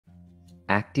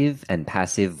Active and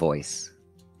passive voice.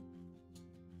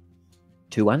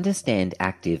 To understand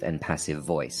active and passive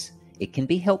voice, it can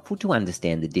be helpful to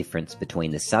understand the difference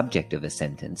between the subject of a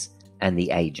sentence and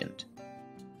the agent.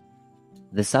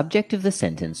 The subject of the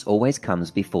sentence always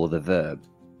comes before the verb.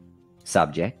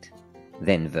 Subject,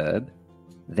 then verb,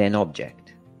 then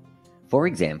object. For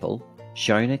example,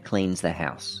 Shona cleans the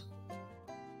house.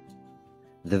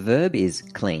 The verb is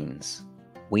cleans.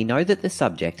 We know that the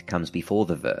subject comes before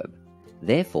the verb.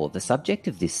 Therefore, the subject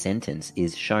of this sentence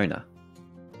is Shona.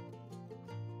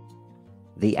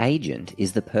 The agent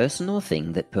is the person or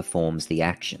thing that performs the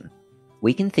action.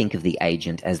 We can think of the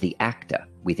agent as the actor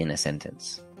within a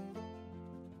sentence.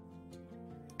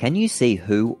 Can you see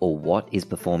who or what is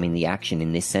performing the action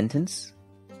in this sentence?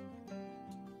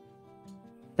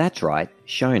 That's right,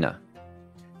 Shona.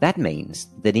 That means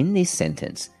that in this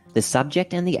sentence, the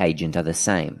subject and the agent are the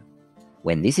same.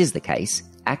 When this is the case,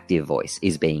 active voice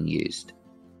is being used.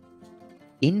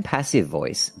 In passive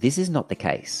voice, this is not the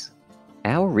case.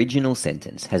 Our original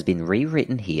sentence has been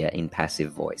rewritten here in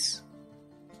passive voice.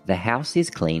 The house is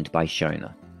cleaned by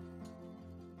Shona.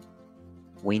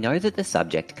 We know that the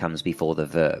subject comes before the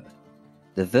verb.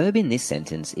 The verb in this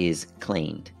sentence is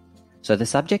cleaned, so the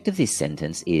subject of this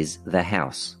sentence is the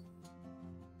house.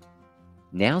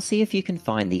 Now see if you can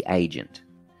find the agent.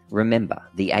 Remember,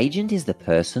 the agent is the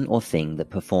person or thing that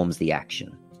performs the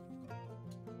action.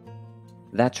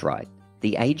 That's right,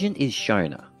 the agent is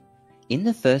Shona. In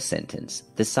the first sentence,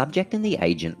 the subject and the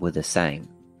agent were the same.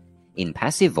 In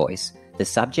passive voice, the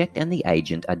subject and the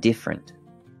agent are different.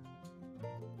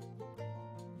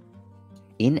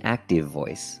 In active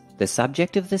voice, the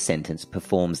subject of the sentence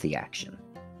performs the action.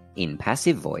 In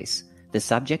passive voice, the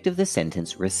subject of the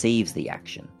sentence receives the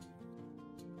action.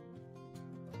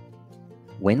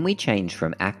 When we change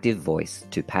from active voice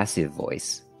to passive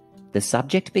voice, the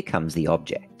subject becomes the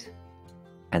object,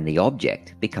 and the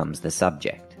object becomes the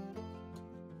subject.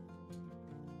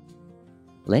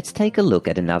 Let's take a look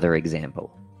at another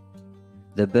example.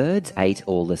 The birds ate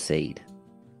all the seed.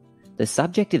 The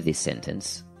subject of this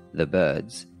sentence, the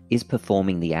birds, is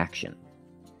performing the action.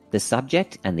 The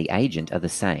subject and the agent are the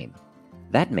same.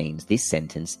 That means this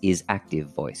sentence is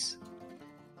active voice.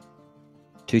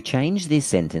 To change this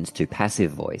sentence to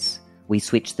passive voice, we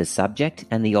switch the subject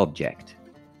and the object.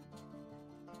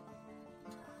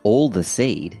 All the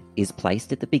seed is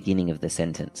placed at the beginning of the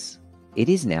sentence. It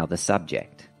is now the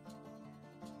subject.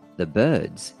 The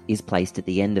birds is placed at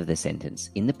the end of the sentence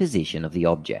in the position of the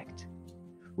object.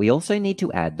 We also need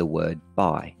to add the word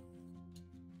by.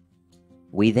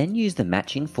 We then use the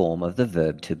matching form of the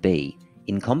verb to be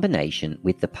in combination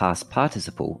with the past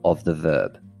participle of the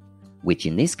verb, which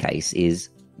in this case is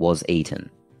was eaten.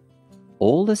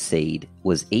 All the seed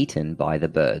was eaten by the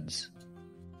birds.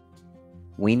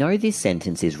 We know this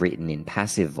sentence is written in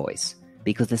passive voice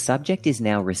because the subject is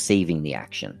now receiving the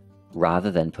action, rather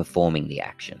than performing the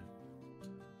action.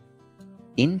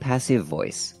 In passive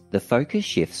voice, the focus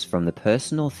shifts from the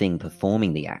person or thing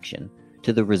performing the action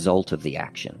to the result of the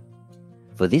action.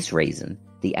 For this reason,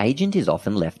 the agent is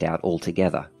often left out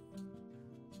altogether.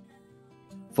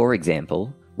 For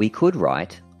example, we could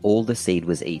write, all the seed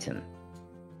was eaten.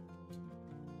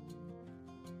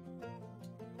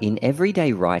 In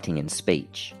everyday writing and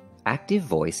speech, active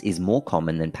voice is more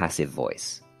common than passive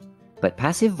voice. But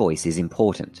passive voice is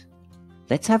important.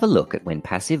 Let's have a look at when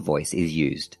passive voice is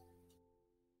used.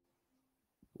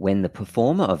 When the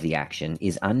performer of the action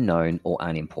is unknown or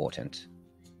unimportant.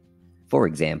 For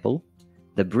example,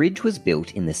 the bridge was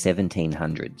built in the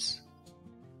 1700s.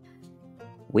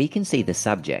 We can see the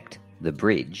subject, the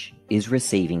bridge, is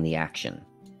receiving the action.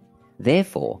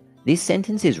 Therefore, this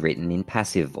sentence is written in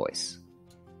passive voice.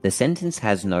 The sentence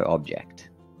has no object.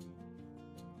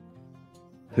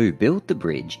 Who built the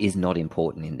bridge is not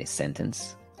important in this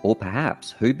sentence, or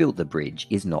perhaps who built the bridge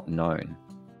is not known.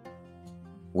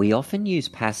 We often use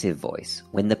passive voice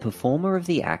when the performer of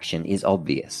the action is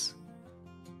obvious.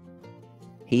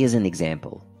 Here's an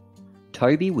example.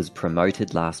 Toby was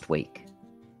promoted last week.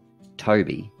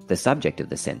 Toby, the subject of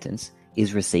the sentence,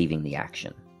 is receiving the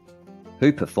action.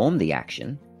 Who performed the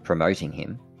action, promoting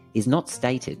him, is not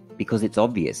stated because it's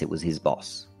obvious it was his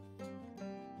boss.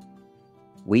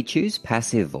 We choose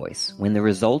passive voice when the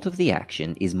result of the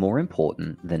action is more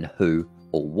important than who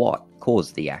or what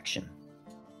caused the action.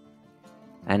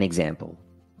 An example.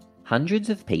 Hundreds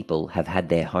of people have had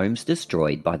their homes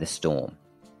destroyed by the storm.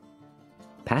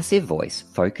 Passive voice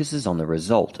focuses on the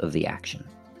result of the action.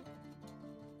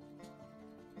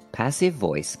 Passive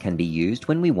voice can be used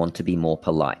when we want to be more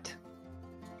polite.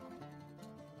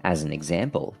 As an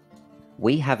example,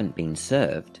 we haven't been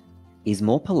served is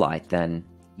more polite than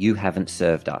you haven't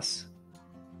served us.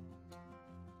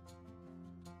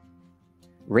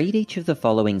 Read each of the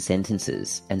following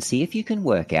sentences and see if you can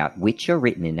work out which are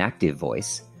written in active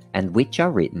voice and which are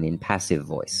written in passive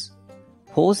voice.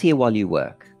 Pause here while you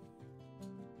work.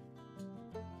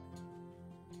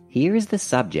 Here is the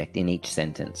subject in each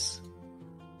sentence.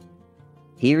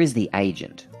 Here is the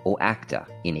agent or actor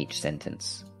in each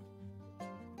sentence.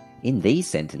 In these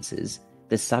sentences,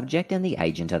 the subject and the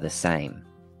agent are the same.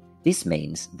 This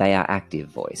means they are active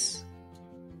voice.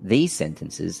 These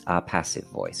sentences are passive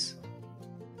voice.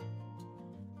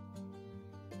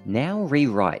 Now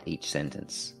rewrite each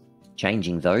sentence,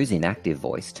 changing those in active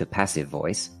voice to passive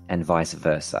voice and vice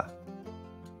versa.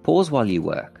 Pause while you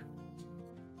work.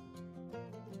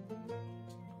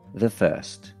 The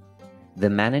first, the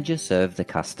manager served the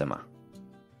customer.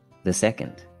 The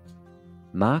second,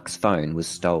 Mark's phone was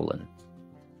stolen.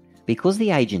 Because the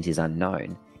agent is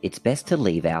unknown, it's best to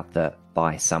leave out the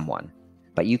by someone,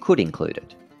 but you could include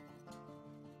it.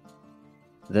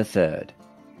 The third,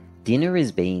 dinner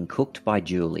is being cooked by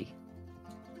Julie.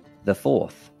 The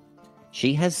fourth,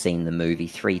 she has seen the movie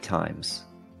 3 times.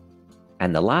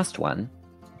 And the last one,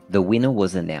 the winner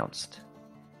was announced.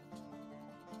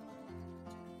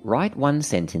 Write one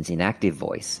sentence in active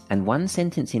voice and one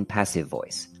sentence in passive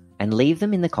voice and leave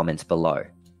them in the comments below.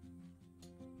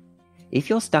 If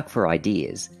you're stuck for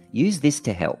ideas, use this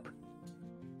to help.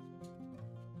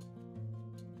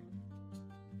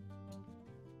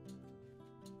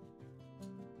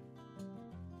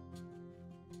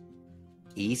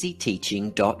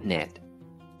 EasyTeaching.net